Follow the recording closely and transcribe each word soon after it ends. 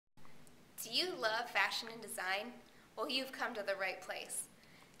Do you love fashion and design? Well, you've come to the right place.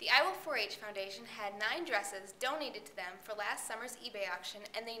 The Iowa 4-H Foundation had 9 dresses donated to them for last summer's eBay auction,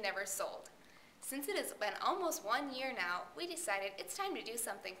 and they never sold. Since it has been almost 1 year now, we decided it's time to do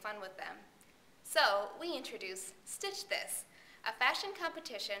something fun with them. So, we introduced Stitch This, a fashion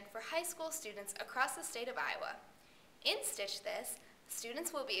competition for high school students across the state of Iowa. In Stitch This,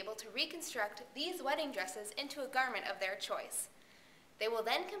 students will be able to reconstruct these wedding dresses into a garment of their choice. They will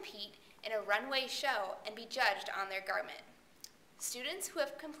then compete in a runway show and be judged on their garment. Students who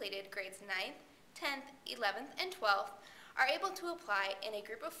have completed grades 9th, 10th, 11th, and 12th are able to apply in a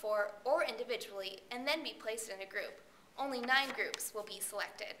group of 4 or individually and then be placed in a group. Only 9 groups will be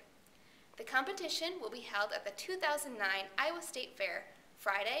selected. The competition will be held at the 2009 Iowa State Fair,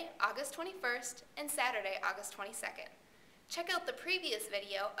 Friday, August 21st and Saturday, August 22nd. Check out the previous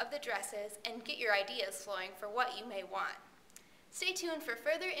video of the dresses and get your ideas flowing for what you may want. Stay tuned for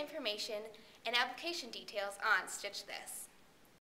further information and application details on Stitch This.